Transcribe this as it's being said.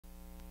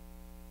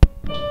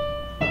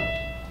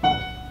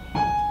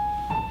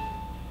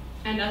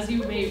And as you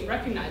may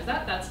recognize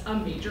that, that's a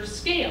major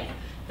scale,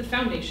 the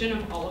foundation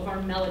of all of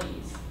our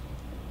melodies.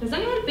 Does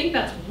anyone think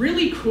that's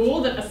really cool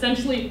that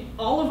essentially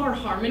all of our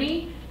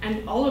harmony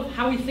and all of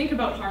how we think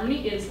about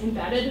harmony is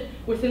embedded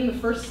within the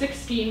first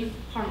 16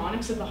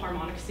 harmonics of the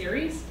harmonic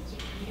series?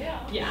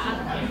 Yeah.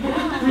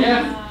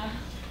 Yeah.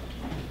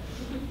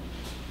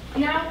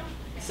 Now,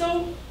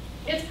 so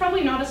it's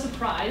probably not a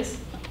surprise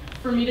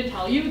for me to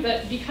tell you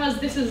that because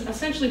this is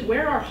essentially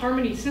where our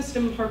harmony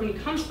system of harmony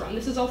comes from,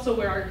 this is also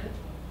where our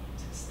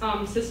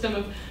system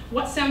of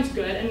what sounds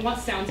good and what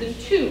sounds in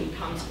tune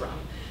comes from.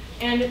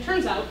 And it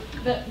turns out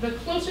that the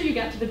closer you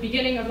get to the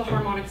beginning of the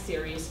harmonic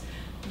series,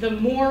 the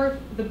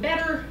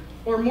better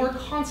or more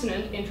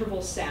consonant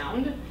intervals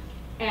sound,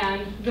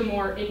 and the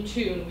more in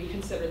tune we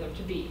consider them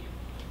to be.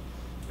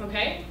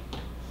 Okay?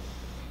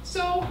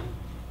 So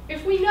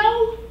if we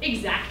know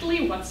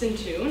exactly what's in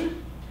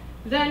tune,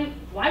 then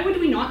why would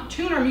we not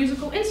tune our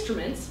musical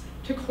instruments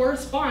to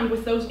correspond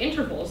with those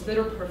intervals that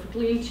are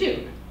perfectly in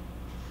tune?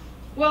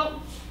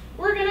 Well,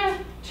 we're gonna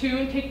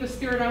take this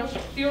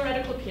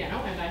theoretical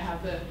piano, and I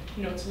have the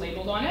notes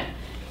labeled on it,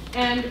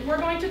 and we're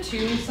going to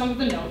tune some of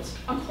the notes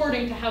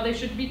according to how they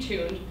should be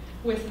tuned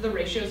with the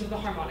ratios of the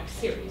harmonic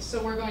series.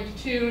 So we're going to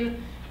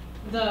tune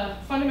the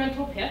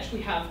fundamental pitch.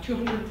 We have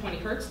 220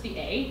 hertz, the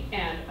A,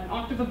 and an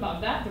octave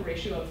above that, the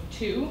ratio of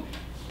 2,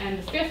 and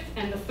the fifth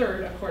and the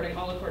third,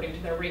 all according to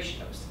their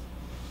ratios.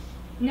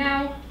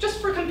 Now, just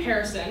for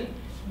comparison,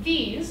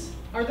 these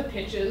are the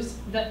pitches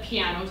that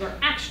pianos are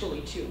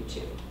actually tuned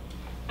to.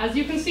 As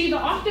you can see, the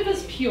octave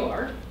is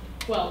pure.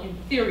 Well, in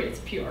theory it's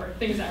pure.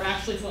 Things are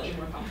actually slightly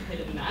more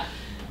complicated than that.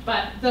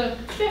 But the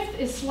fifth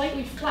is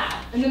slightly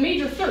flat, and the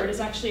major third is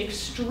actually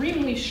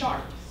extremely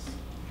sharp.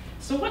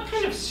 So what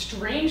kind of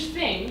strange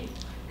thing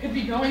could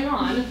be going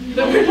on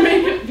that would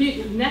make it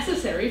be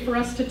necessary for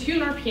us to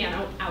tune our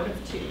piano out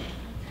of tune?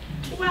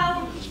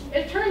 Well,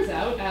 it turns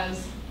out,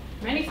 as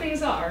many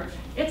things are,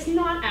 it's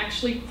not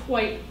actually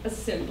quite as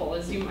simple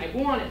as you might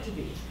want it to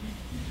be.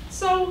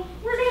 So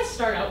we're going to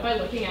start out by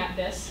looking at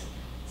this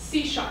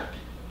C sharp.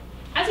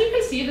 As you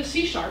can see, the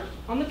C sharp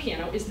on the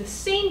piano is the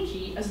same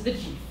key as the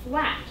G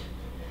flat.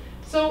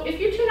 So if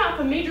you tune up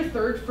a major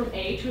third from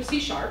A to a C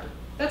sharp,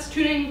 that's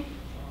tuning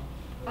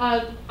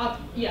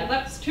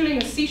that's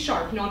tuning a C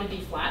sharp, not a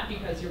D flat,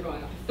 because you're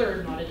going up a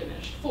third, not a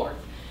diminished fourth.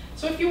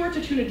 So if you were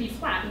to tune a D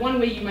flat,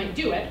 one way you might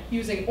do it,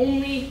 using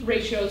only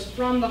ratios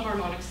from the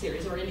harmonic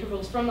series, or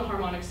intervals from the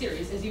harmonic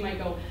series, is you might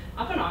go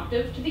up an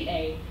octave to the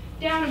A,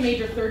 down a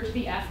major third to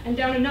the F, and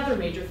down another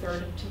major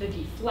third to the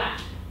D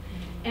flat.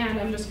 And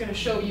I'm just going to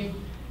show you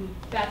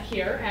that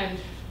here. And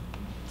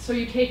so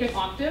you take an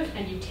octave,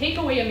 and you take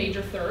away a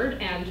major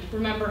third, and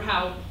remember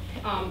how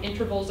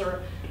intervals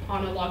are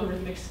on a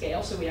logarithmic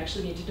scale, so we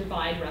actually need to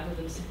divide rather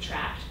than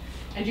subtract.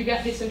 And you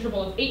get this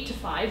interval of 8 to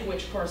 5,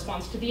 which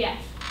corresponds to the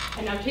F.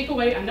 And now take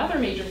away another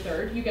major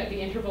third, you get the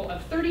interval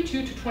of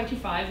 32 to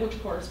 25,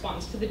 which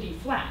corresponds to the D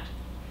flat.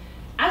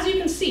 As you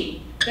can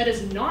see, that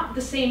is not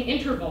the same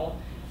interval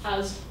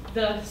as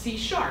the C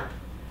sharp,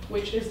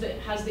 which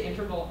has the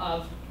interval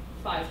of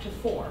 5 to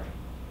 4.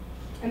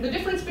 And the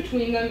difference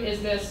between them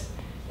is this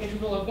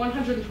interval of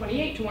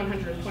 128 to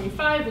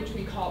 125, which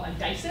we call a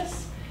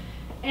dices.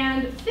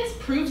 And this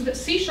proves that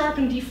C sharp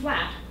and D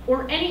flat,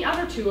 or any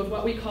other two of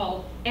what we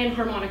call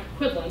enharmonic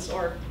equivalents,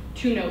 or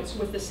two notes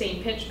with the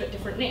same pitch but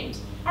different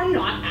names, are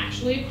not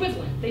actually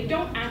equivalent. They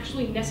don't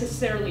actually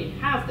necessarily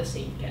have the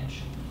same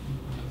pitch.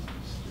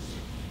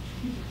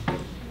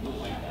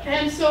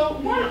 And so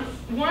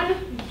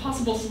one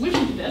possible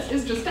solution to this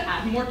is just to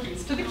add more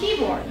keys to the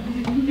keyboard.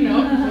 You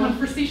know, one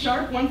for C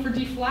sharp, one for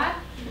D flat.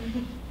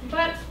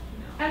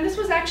 And this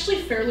was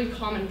actually fairly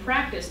common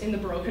practice in the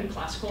Baroque and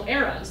classical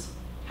eras.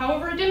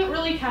 However, it didn't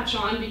really catch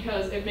on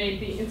because it made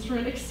the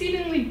instrument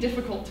exceedingly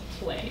difficult to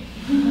play,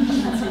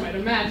 as you might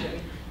imagine.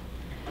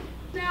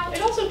 Now,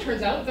 it also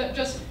turns out that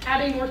just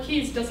adding more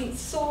keys doesn't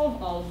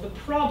solve all of the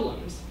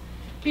problems,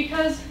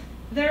 because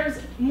there's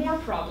more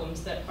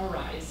problems that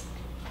arise.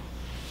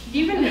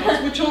 Even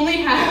notes which only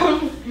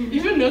have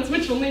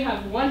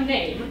one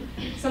name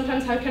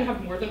sometimes can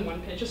have more than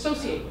one pitch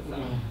associated with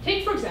them.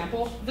 Take, for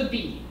example, the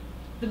B.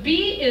 The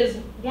B is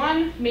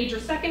one major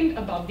second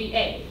above the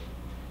A.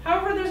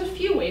 However, there's a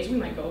few ways we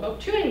might go about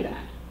tuning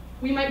that.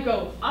 We might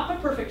go up a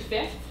perfect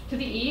fifth to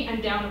the E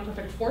and down a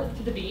perfect fourth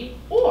to the B,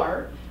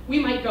 or we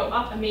might go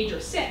up a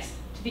major sixth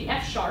to the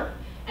F sharp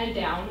and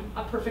down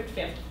a perfect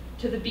fifth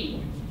to the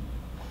B.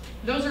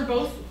 Those would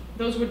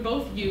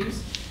both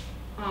use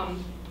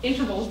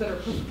intervals that are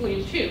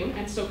perfectly in tune,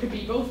 and so could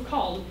be both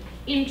called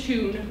in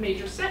tune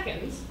major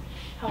seconds.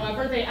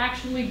 However, they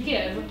actually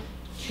give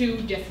two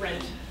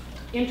different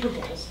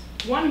intervals.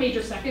 One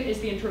major second is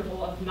the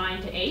interval of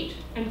 9 to 8,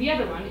 and the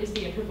other one is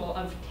the interval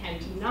of 10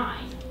 to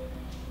 9.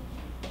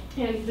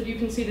 And you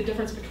can see the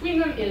difference between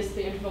them is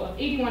the interval of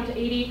 81 to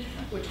 80,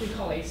 which we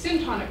call a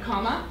syntonic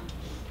comma.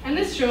 And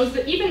this shows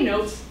that even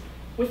notes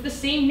with the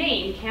same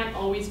name can't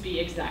always be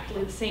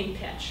exactly the same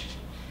pitch.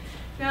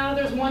 Now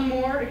there's one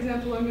more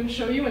example I'm going to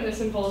show you, and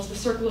this involves the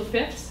circle of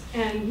fifths.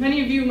 And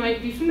many of you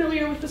might be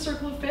familiar with the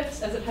circle of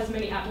fifths, as it has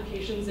many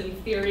applications in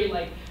theory,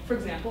 like, for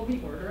example, the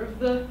order of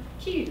the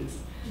keys.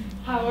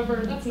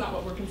 However, that's not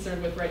what we're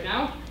concerned with right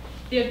now.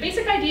 The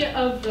basic idea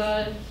of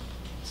the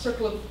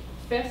circle of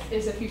fifths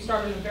is if you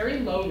start on a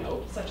very low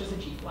note, such as a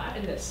G flat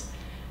in this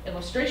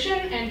illustration,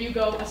 and you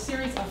go a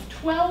series of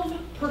 12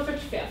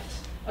 perfect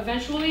fifths,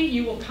 eventually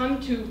you will come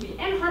to the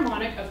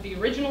enharmonic of the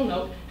original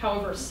note,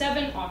 however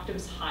 7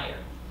 octaves higher.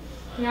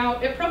 Now,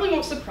 it probably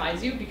won't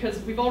surprise you,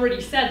 because we've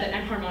already said that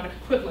enharmonic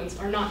equivalents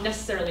are not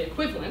necessarily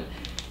equivalent.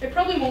 It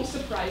probably won't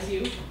surprise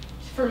you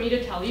for me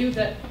to tell you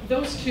that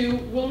those two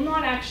will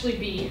not actually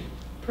be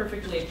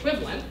perfectly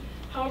equivalent.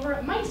 However,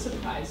 it might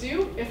surprise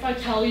you if I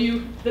tell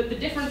you that the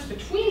difference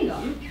between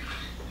them,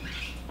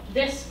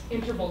 this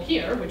interval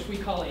here, which we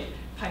call a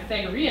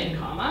Pythagorean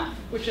comma,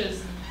 which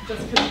is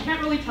just because you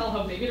can't really tell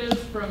how big it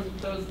is from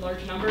those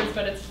large numbers,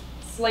 but it's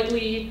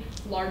slightly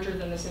larger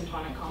than this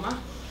syntonic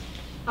comma.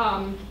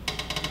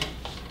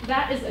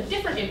 That is a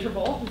different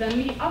interval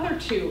than the other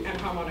two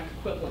enharmonic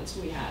equivalents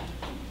we had.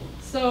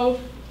 So,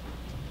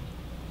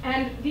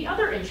 and the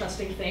other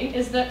interesting thing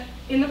is that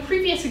in the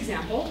previous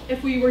example,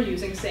 if we were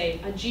using, say,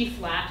 a G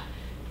flat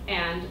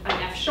and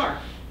an F sharp,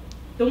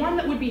 the one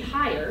that would be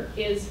higher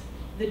is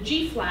the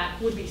G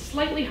flat would be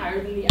slightly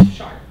higher than the F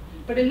sharp.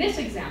 But in this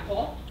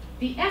example,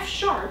 the F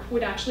sharp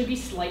would actually be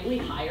slightly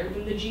higher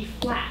than the G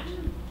flat.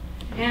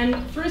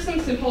 And through some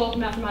simple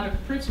mathematical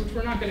proofs, which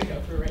we're not going to go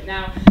through right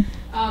now,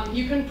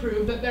 you can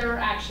prove that there are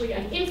actually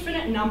an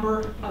infinite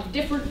number of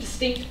different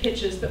distinct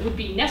pitches that would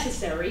be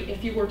necessary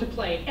if you were to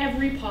play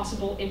every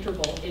possible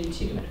interval in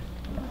tune.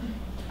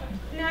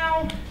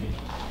 Now,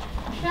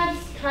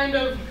 that's kind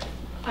of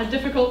a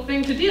difficult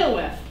thing to deal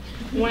with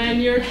when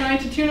you're trying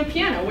to tune a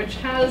piano, which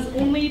has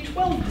only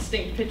 12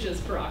 distinct pitches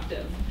per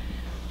octave.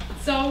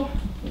 So,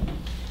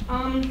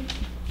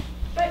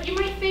 but you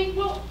might think,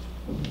 well,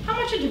 how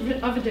much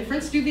of a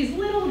difference do these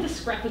little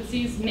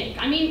discrepancies make?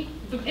 I mean,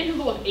 the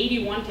interval of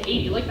 81 to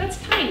 80, like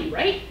that's tiny,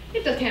 right?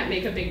 It can't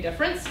make a big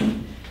difference.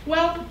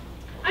 Well,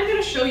 I'm going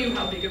to show you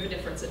how big of a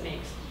difference it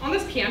makes. On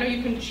this piano,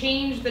 you can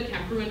change the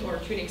temperament or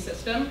tuning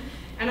system,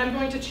 and I'm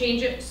going to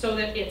change it so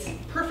that it's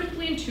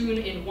perfectly in tune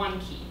in one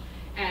key.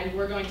 And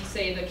we're going to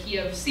say the key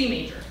of C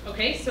major,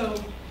 okay? So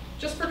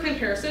just for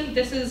comparison,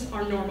 this is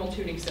our normal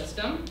tuning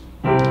system.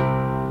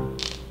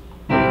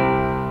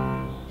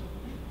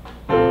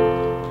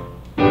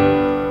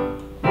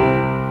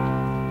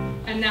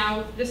 And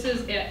now this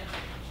is it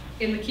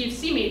in the key of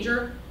C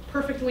major,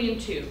 perfectly in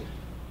tune.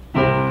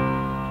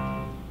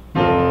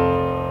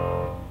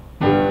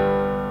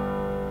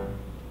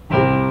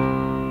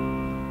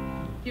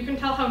 You can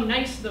tell how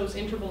nice those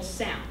intervals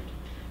sound.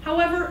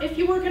 However, if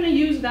you were going to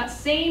use that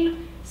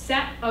same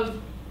set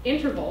of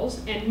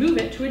intervals and move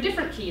it to a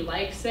different key,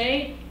 like,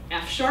 say,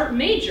 F sharp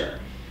major,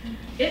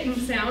 it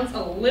sounds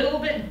a little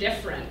bit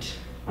different.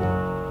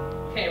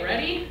 Okay,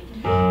 ready?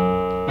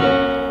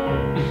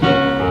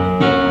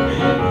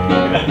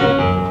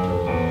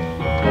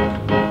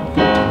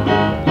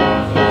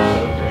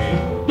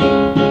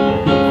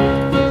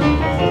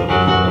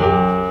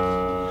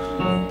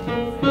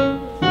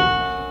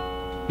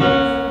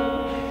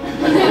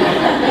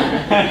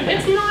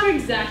 It's not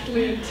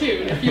exactly in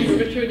tune if you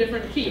move it to a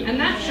different key, and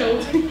that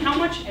shows how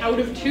much out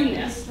of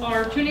tuneness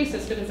our tuning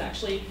system is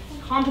actually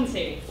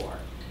compensating for.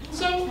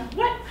 So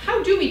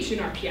how do we tune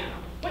our piano?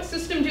 What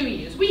system do we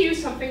use? We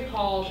use something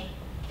called,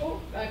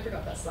 oh, I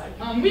forgot that slide.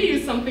 We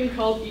use something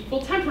called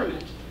equal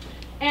temperament.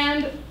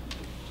 And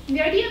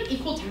the idea of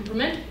equal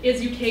temperament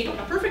is you take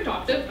a perfect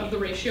octave of the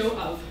ratio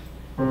of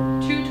 2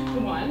 to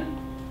 1.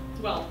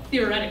 Well,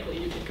 theoretically,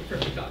 you take a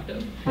perfect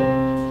octave.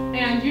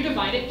 And you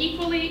divide it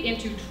equally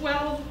into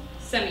 12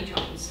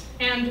 semitones.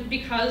 And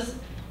because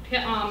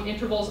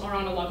intervals are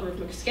on a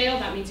logarithmic scale,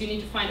 that means you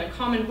need to find a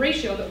common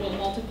ratio that will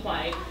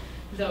multiply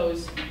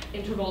those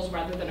intervals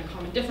rather than a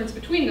common difference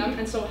between them.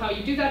 And so how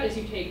you do that is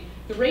you take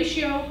the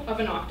ratio of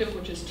an octave,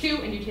 which is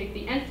 2, and you take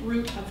the nth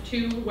root of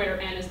 2,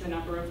 where n is the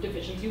number of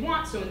divisions you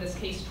want, so in this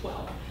case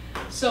 12.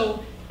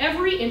 So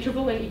every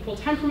interval in equal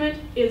temperament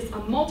is a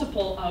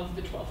multiple of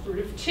the 12th root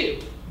of 2.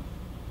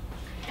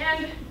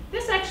 And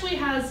this actually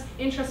has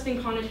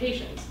interesting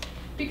connotations,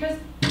 because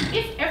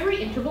if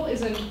every interval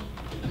is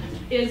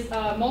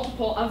a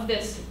multiple of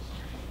this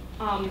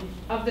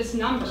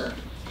number,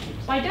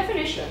 by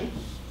definition,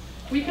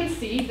 we can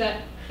see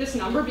that this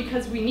number,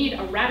 because we need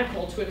a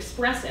radical to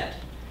express it,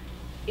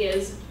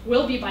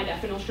 will be by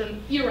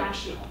definition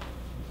irrational.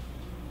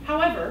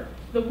 However,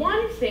 the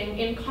one thing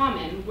in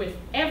common with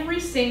every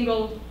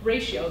single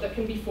ratio that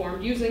can be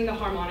formed using the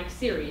harmonic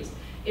series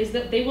is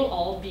that they will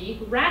all be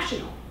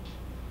rational.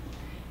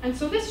 And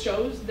so this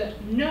shows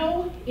that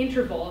no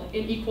interval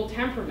in equal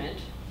temperament,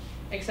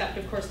 except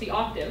of course the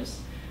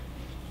octaves,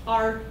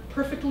 are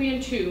perfectly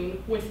in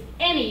tune with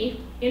any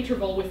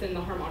interval within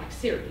the harmonic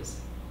series.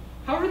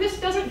 However, this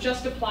doesn't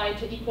just apply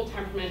to equal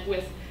temperament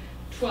with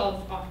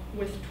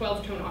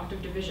 12-tone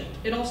octave division.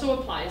 It also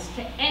applies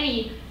to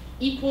any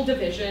equal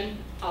division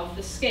of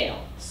the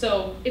scale.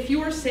 So if you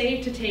were,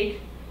 say, to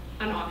take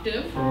an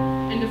octave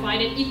and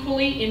divide it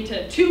equally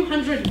into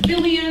 200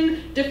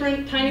 billion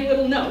different tiny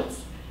little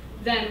notes,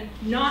 then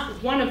not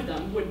one of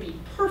them would be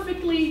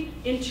perfectly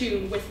in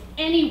tune with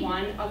any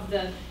one of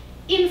the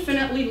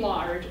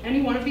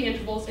any one of the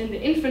intervals in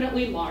the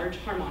infinitely large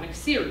harmonic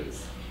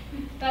series.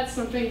 That's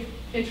something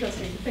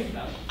interesting to think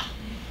about.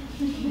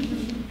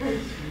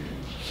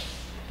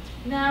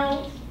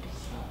 Now,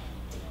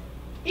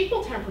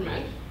 equal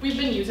temperament, we've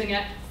been using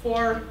it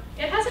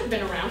it hasn't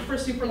been around for a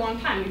super long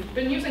time. We've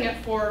been using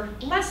it for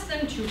less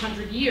than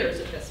 200 years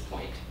at this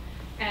point.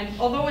 And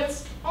although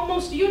it's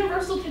almost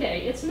universal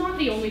today, it's not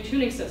the only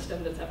tuning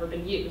system that's ever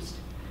been used.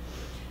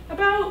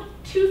 About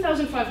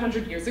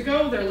 2,500 years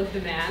ago, there lived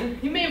a man.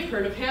 You may have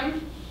heard of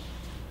him.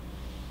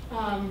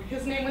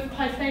 His name was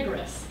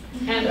Pythagoras.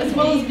 And as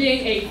well as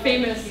being a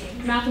famous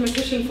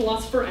mathematician,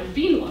 philosopher, and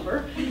bean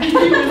lover, he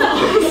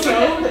was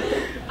also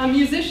a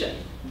musician.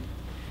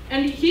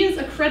 And he is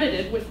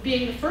accredited with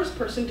being the first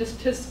person to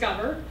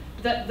discover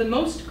that the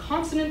most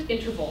consonant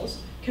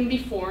intervals can be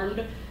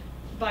formed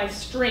by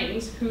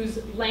strings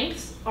whose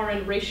lengths are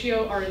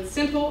in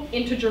simple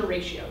integer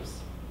ratios.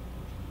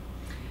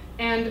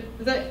 And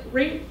the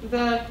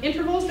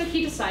intervals that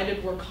he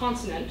decided were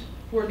consonant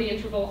were the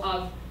interval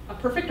of a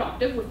perfect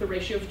octave with the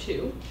ratio of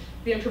 2,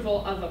 the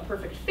interval of a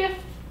perfect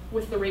fifth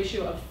with the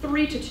ratio of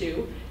 3 to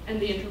 2, and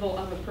the interval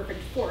of a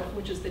perfect fourth,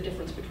 which is the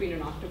difference between an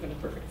octave and a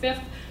perfect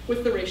fifth,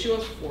 with the ratio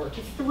of 4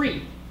 to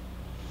 3.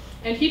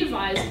 And he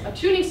devised a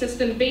tuning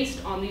system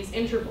based on these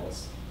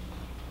intervals.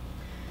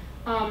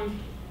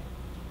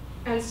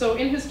 And so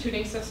in his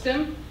tuning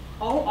system,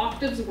 all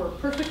octaves were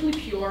perfectly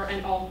pure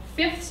and all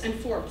fifths and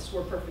fourths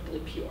were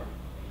perfectly pure.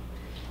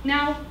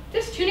 Now,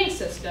 this tuning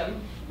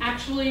system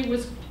actually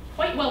was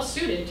quite well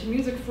suited to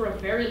music for a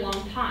very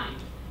long time,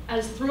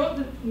 as throughout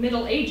the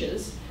Middle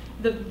Ages,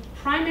 the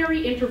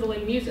primary interval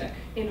in music,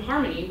 in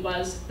harmony,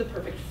 was the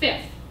perfect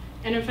fifth.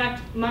 And in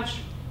fact,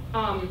 much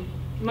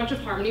of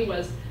harmony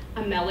was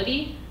a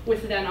melody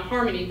with then a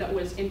harmony that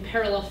was in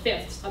parallel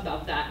fifths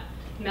above that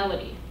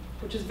melody,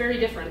 which is very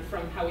different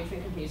from how we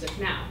think of music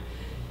now.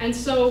 And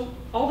so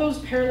all those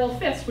parallel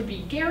fifths would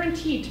be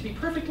guaranteed to be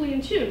perfectly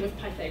in tune with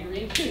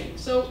Pythagorean tuning.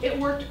 So it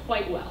worked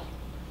quite well.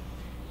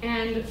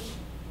 And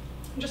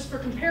just for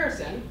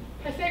comparison,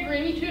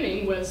 Pythagorean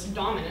tuning was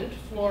dominant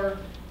for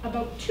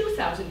about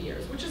 2,000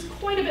 years, which is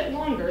quite a bit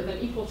longer than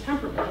equal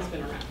temperament has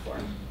been around for.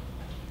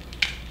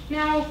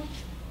 Now,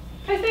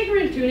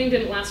 Pythagorean tuning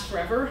didn't last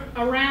forever.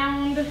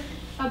 Around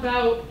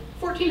about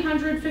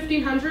 1400,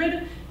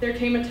 1500, there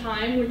came a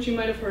time which you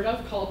might have heard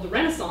of called the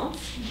Renaissance,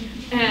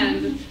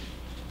 and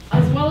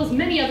as well as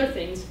many other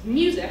things,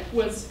 music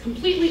was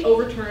completely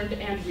overturned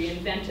and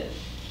reinvented.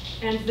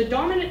 And the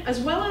dominant, as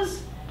well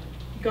as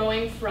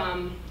going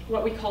from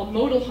what we call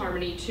modal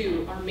harmony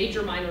to our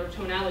major-minor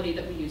tonality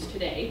that we use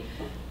today,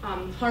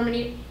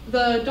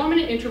 the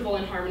dominant interval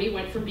in harmony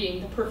went from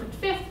being the perfect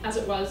fifth, as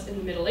it was in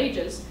the Middle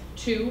Ages,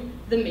 to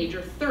the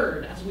major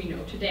third, as we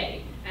know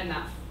today, and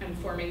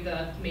forming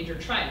the major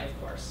triad,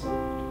 of course.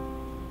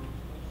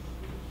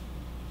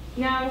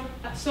 Now,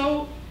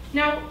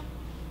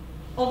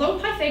 although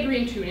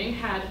Pythagorean tuning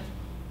had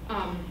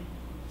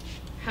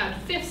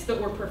fifths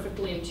that were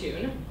perfectly in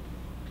tune,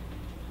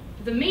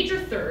 the major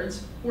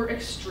thirds were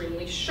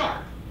extremely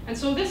sharp. And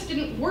so this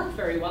didn't work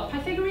very well.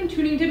 Pythagorean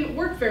tuning didn't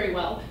work very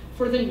well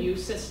for the new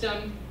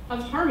system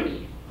of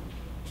harmony.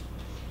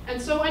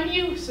 And so a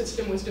new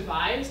system was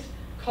devised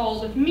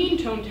called mean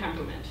tone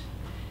temperament.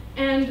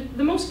 And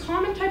the most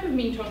common type of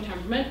mean tone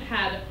temperament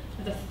had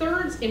the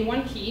thirds in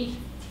one key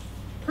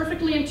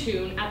perfectly in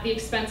tune at the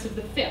expense of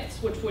the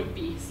fifths, which would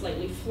be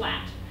slightly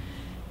flat.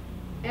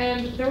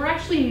 And there were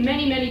actually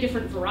many, many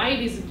different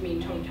varieties of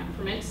mean tone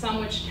temperament, some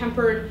which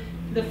tempered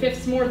the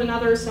fifths more than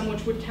others, some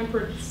which would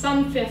temper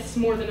some fifths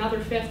more than other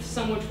fifths,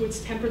 some which would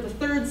temper the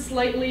thirds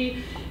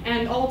slightly,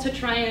 and all to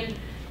try and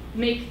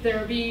make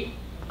there be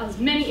as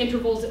many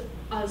intervals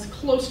as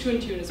close to in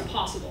tune as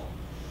possible.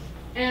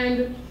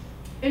 And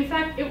in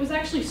fact, it was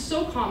actually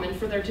so common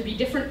for there to be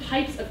different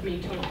types of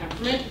mean tone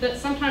temperament that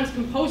sometimes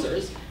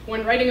composers,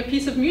 when writing a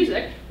piece of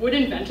music, would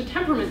invent a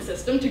temperament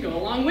system to go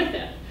along with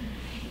it.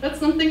 That's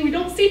something we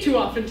don't see too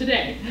often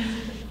today.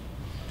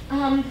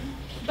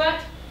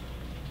 But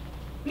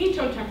mean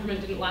tone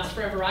temperament didn't last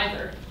forever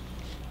either.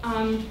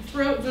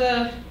 Throughout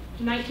the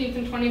 19th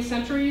and 20th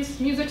centuries,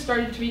 music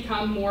started to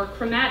become more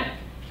chromatic,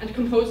 and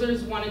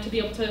composers wanted to be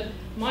able to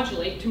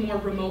modulate to more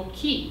remote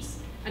keys,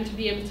 and to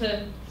be able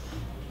to,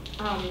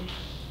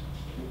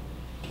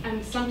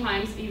 and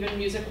sometimes even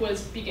music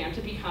began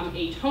to become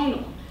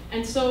atonal.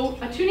 And so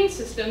a tuning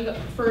system that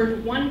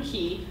preferred one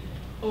key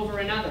over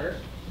any other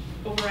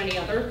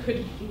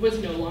was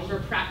no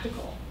longer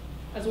practical,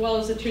 as well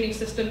as a tuning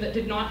system that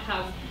did not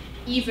have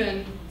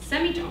even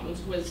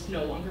semitones was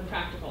no longer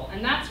practical.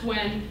 And that's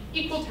when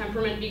equal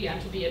temperament began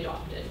to be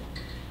adopted.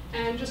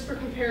 And just for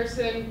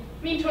comparison,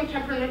 mean tone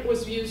temperament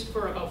was used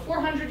for about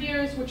 400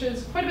 years, which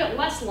is quite a bit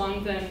less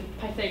long than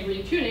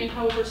Pythagorean tuning,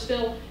 however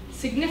still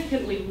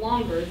significantly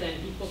longer than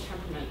equal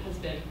temperament has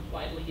been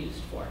widely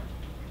used for.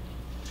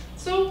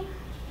 So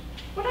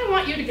what I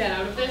want you to get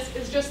out of this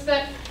is just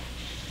that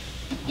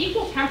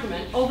equal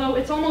temperament, although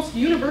it's almost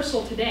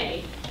universal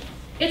today,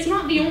 it's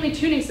not the only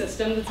tuning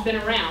system that's been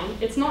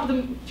around. It's not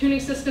the tuning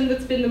system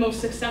that's been the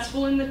most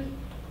successful in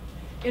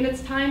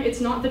its time.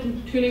 It's not the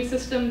tuning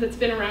system that's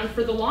been around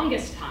for the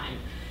longest time.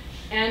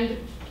 And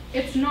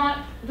it's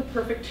not the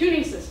perfect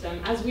tuning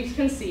system, as we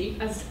can see,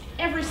 as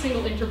every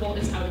single interval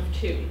is out of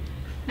tune.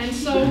 And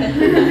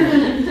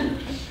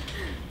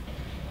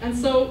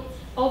so,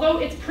 although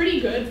it's pretty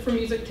good for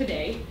music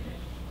today,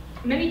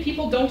 many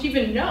people don't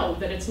even know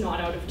that it's not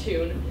out of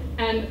tune.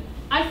 And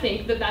I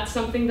think that that's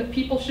something that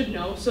people should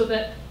know, so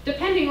that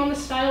depending on the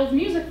style of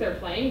music they're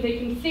playing, they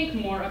can think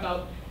more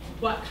about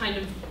what kind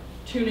of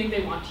tuning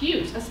they want to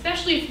use,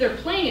 especially if they're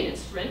playing an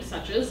instrument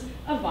such as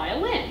a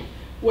violin,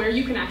 where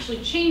you can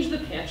actually change the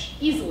pitch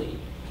easily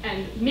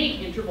and make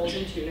intervals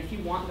in tune if you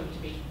want them to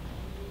be.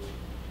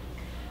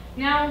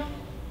 Now,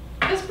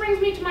 this brings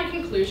me to my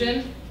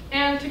conclusion.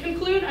 And to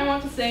conclude, I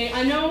want to say,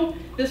 I know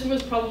this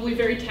was probably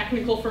very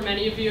technical for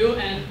many of you,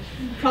 and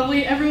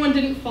probably everyone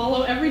didn't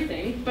follow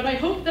everything, but I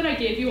hope that I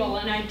gave you all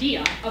an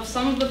idea of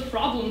some of the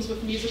problems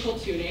with musical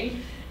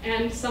tuning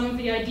and some of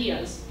the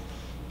ideas.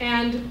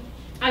 And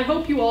I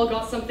hope you all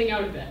got something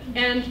out of it.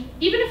 And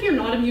even if you're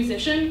not a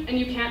musician and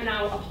you can't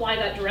now apply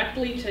that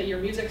directly to your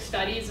music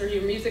studies or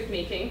your music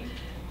making,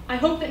 I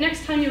hope that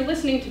next time you're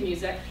listening to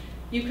music,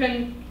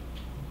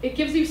 it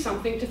gives you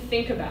something to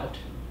think about.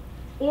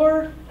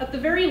 Or, at the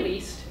very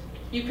least,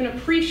 you can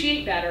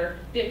appreciate better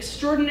the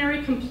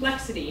extraordinary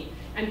complexity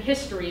and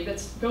history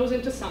that goes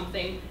into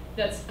something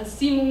that's as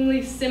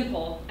seemingly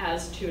simple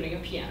as tuning a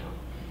piano.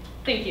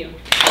 Thank you.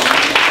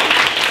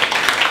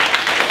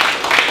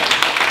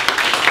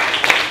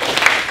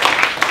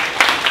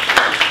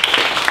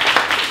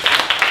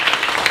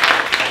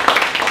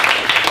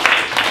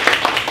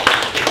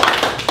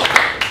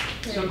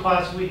 So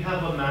class, we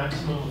have a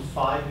maximum of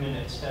 5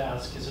 minutes to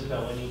ask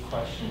Isabel any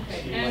questions.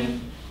 Okay, and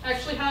I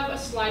actually have a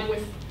slide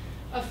with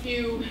a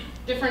few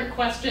different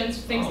questions,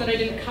 things that I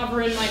didn't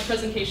cover in my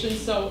presentation,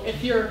 so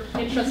if you're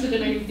interested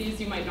in any of these,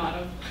 they might not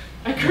have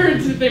not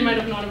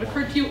have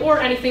occurred to you,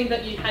 or anything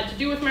that you had to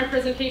do with my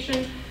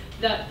presentation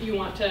that you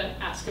want to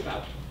ask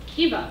about.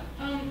 Eva?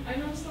 I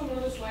noticed on one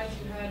of the slides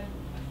you had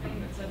a thing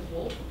that said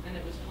wolf, and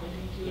it was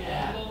pointing to a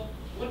interval.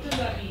 What does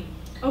that mean?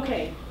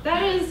 Okay,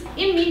 that is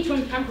in mean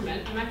tone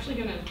temperament. I'm actually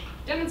going to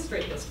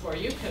demonstrate this for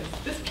you, because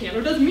this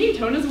piano does mean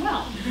tone as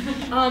well.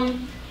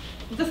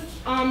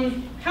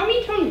 How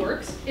mean tone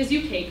works is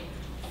you take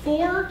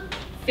 4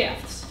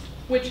 fifths,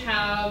 which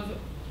have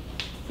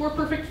 4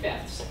 perfect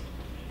fifths,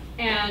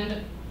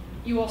 and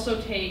you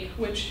also take,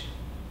 which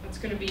that's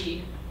going to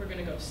be, we're going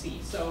to go C.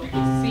 So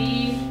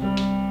C,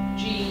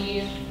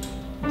 G,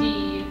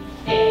 D,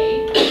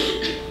 A.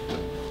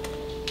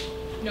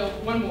 No,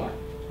 one more.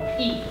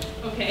 E.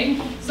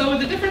 Okay. So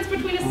the difference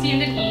between a C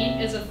and an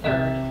E is a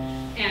third,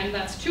 and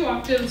that's 2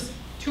 octaves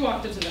in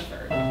a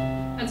third.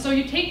 And so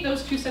you take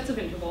those 2 sets of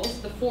intervals,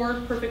 the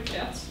 4 perfect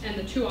fifths and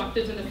the 2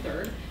 octaves in a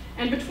third,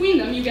 and between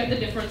them you get the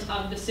difference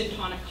of the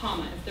syntonic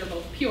comma if they're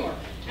both pure.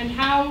 And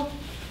how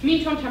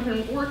mean tone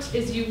temperament works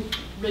is you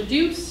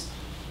reduce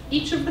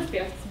each of the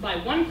fifths by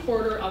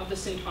 1/4 of the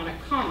syntonic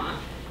comma,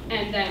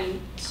 and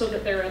then so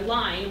that they're in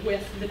line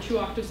with the 2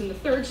 octaves in the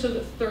third, so that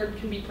the third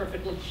can be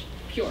perfectly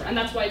pure. And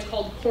that's why it's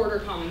called quarter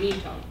comma mean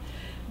tone.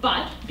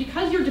 But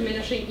because you're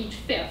diminishing each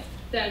fifth,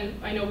 then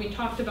I know we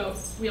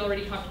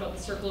already talked about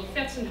the circle of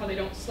fifths and how they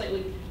don't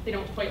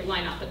quite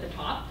line up at the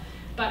top.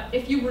 But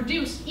if you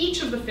reduce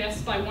each of the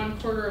fifths by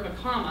 1/4 of a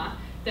comma,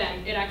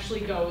 then it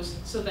actually goes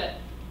so that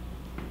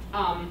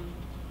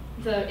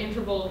the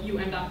interval you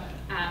end up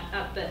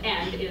at the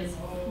end is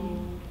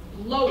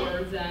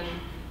lower than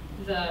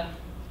the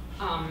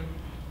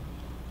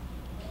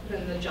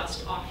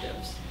just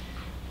octaves.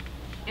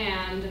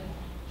 And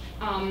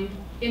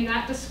in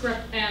that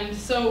and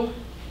so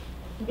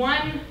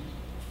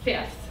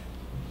 1/5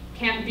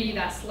 can't be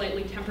that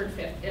slightly tempered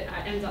fifth. It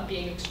ends up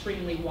being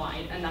extremely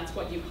wide, and that's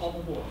what you call the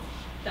wolf.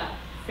 That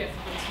fifth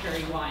that's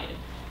very wide.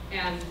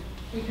 And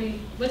we can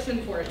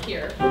listen for it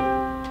here.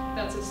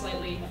 That's a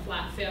slightly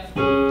flat fifth,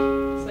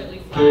 slightly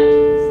flat,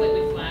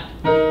 slightly flat,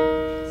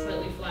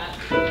 slightly flat.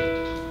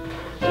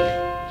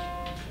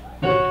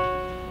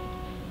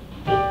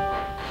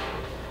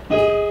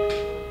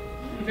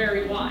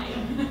 Very wide.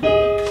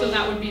 So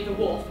that would be the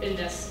wolf in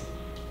this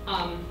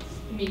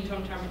mean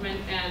tone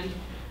temperament. And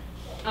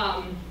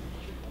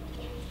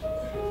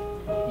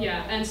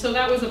yeah, and so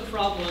that was a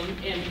problem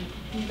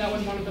that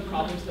was one of the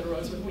problems that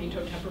arose with mean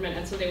tone temperament,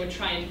 and so they would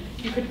try and,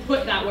 you could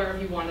put that wherever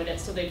you wanted it,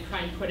 so they'd try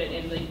and put it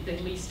in the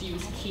least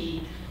used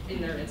key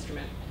in their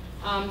instrument.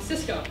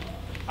 Cisco.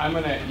 I'm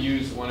going to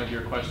use one of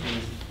your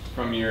questions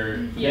from your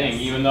thing, Yes.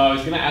 even though I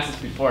was going to ask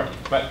this before,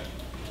 but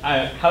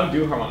how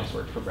do harmonics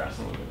work for brass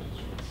and aluminum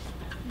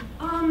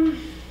instruments?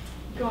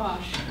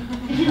 Gosh.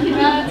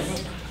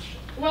 That's,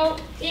 well,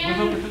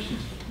 in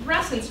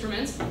brass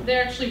instruments, they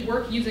actually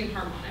work using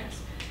harmonics.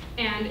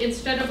 And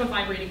instead of a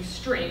vibrating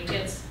string,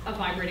 it's a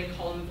vibrating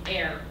column of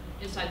air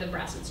inside the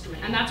brass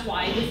instrument. And that's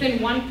why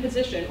within one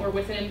position or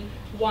within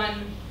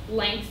one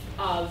length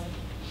of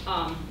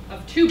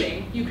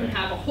tubing, you can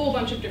have a whole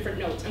bunch of different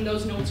notes, and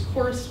those notes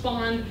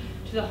correspond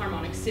to the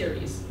harmonic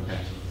series. Okay.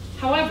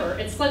 However,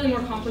 it's slightly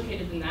more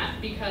complicated than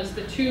that because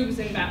the tubes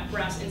in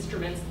brass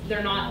instruments,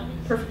 they're not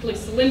perfectly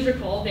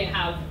cylindrical. They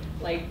have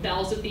like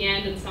bells at the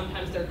end, and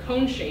sometimes they're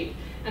cone shaped.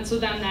 And so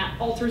then that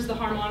alters the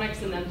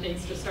harmonics, and then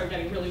things just start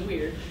getting really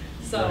weird.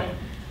 So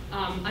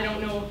I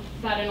don't know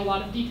that in a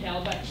lot of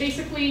detail, but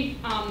basically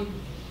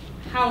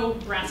how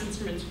brass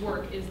instruments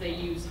work is they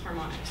use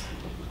harmonics.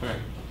 Okay.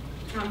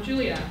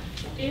 Julia.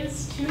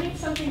 Is tuning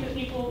something that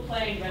people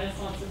playing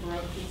Renaissance and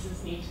Baroque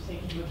pieces need to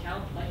take into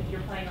account? Like if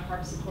you're playing a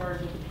harpsichord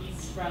with a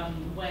piece from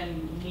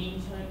when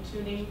mean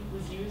tuning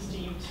was used, do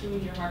you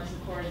tune your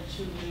harpsichord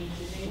to mean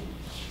tuning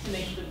to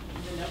make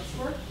the notes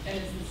work? And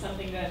is this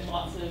something that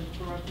lots of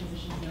Baroque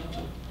musicians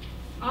know?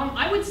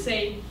 I would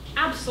say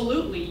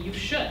absolutely you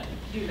should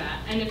do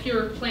that. And if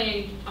you're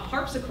playing a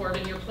harpsichord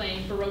and you're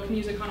playing Baroque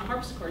music on a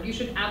harpsichord, you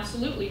should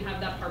absolutely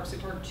have that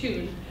harpsichord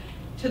tuned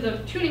to the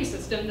tuning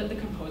system that the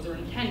composer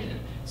intended.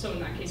 So in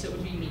that case, it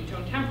would be mean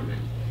tone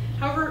temperament.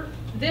 However,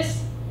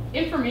 this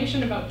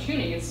information about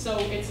tuning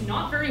it's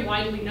not very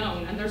widely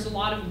known, and there's a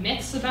lot of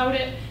myths about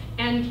it,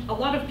 and a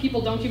lot of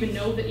people don't even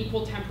know that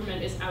equal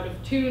temperament is out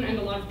of tune, and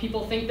a lot of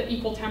people think that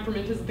equal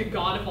temperament is the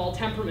god of all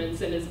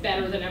temperaments and is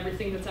better than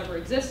everything that's ever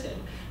existed,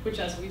 which,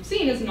 as we've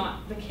seen, is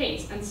not the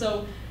case. And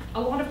so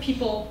a lot of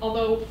people,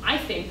 although I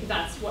think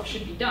that's what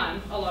should be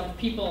done, a lot of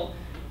people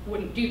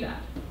wouldn't do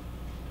that.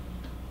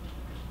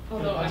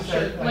 Although I'm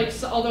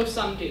sure, although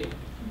some do.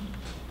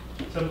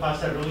 So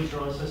class, that really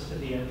draws us to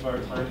the end of our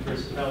time for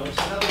Isobel. It's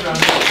another round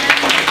of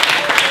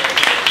applause.